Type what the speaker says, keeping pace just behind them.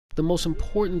The most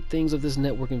important things of this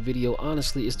networking video,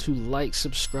 honestly, is to like,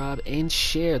 subscribe, and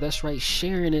share. That's right,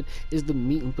 sharing it is the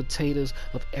meat and potatoes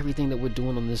of everything that we're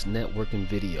doing on this networking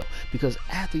video. Because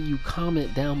after you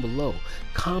comment down below,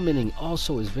 commenting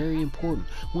also is very important.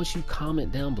 Once you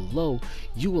comment down below,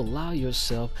 you allow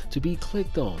yourself to be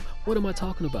clicked on. What am I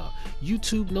talking about?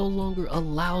 YouTube no longer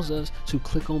allows us to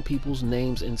click on people's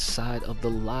names inside of the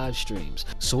live streams.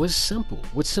 So it's simple.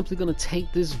 We're simply going to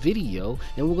take this video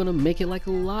and we're going to make it like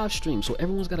a live stream. So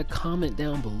everyone's got to comment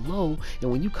down below,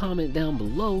 and when you comment down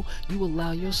below, you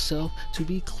allow yourself to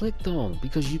be clicked on,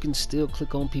 because you can still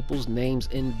click on people's names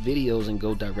in videos and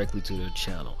go directly to their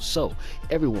channel. So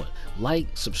everyone, like,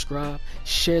 subscribe,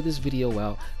 share this video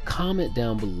out, comment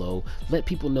down below, let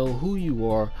people know who you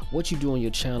are, what you do on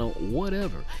your channel,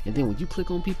 whatever. And then when you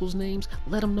click on people's names,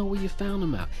 let them know where you found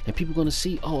them out, and people are going to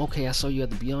see, oh, okay, I saw you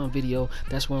at the Beyond video,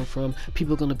 that's where I'm from.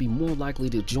 People are going to be more likely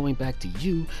to join back to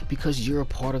you because you're a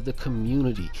part of the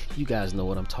community. You guys know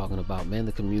what I'm talking about, man.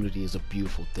 The community is a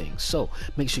beautiful thing. So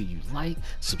make sure you like,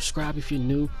 subscribe if you're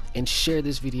new, and share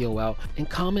this video out, and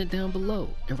comment down below.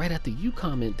 And right after you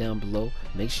comment down below,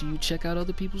 make sure you check out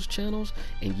other people's channels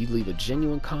and you leave a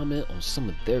genuine comment on some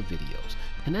of their videos.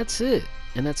 And that's it.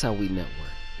 And that's how we network.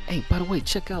 Hey, by the way,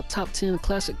 check out top 10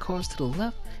 classic cars to the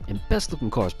left and best looking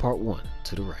cars part 1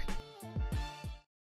 to the right.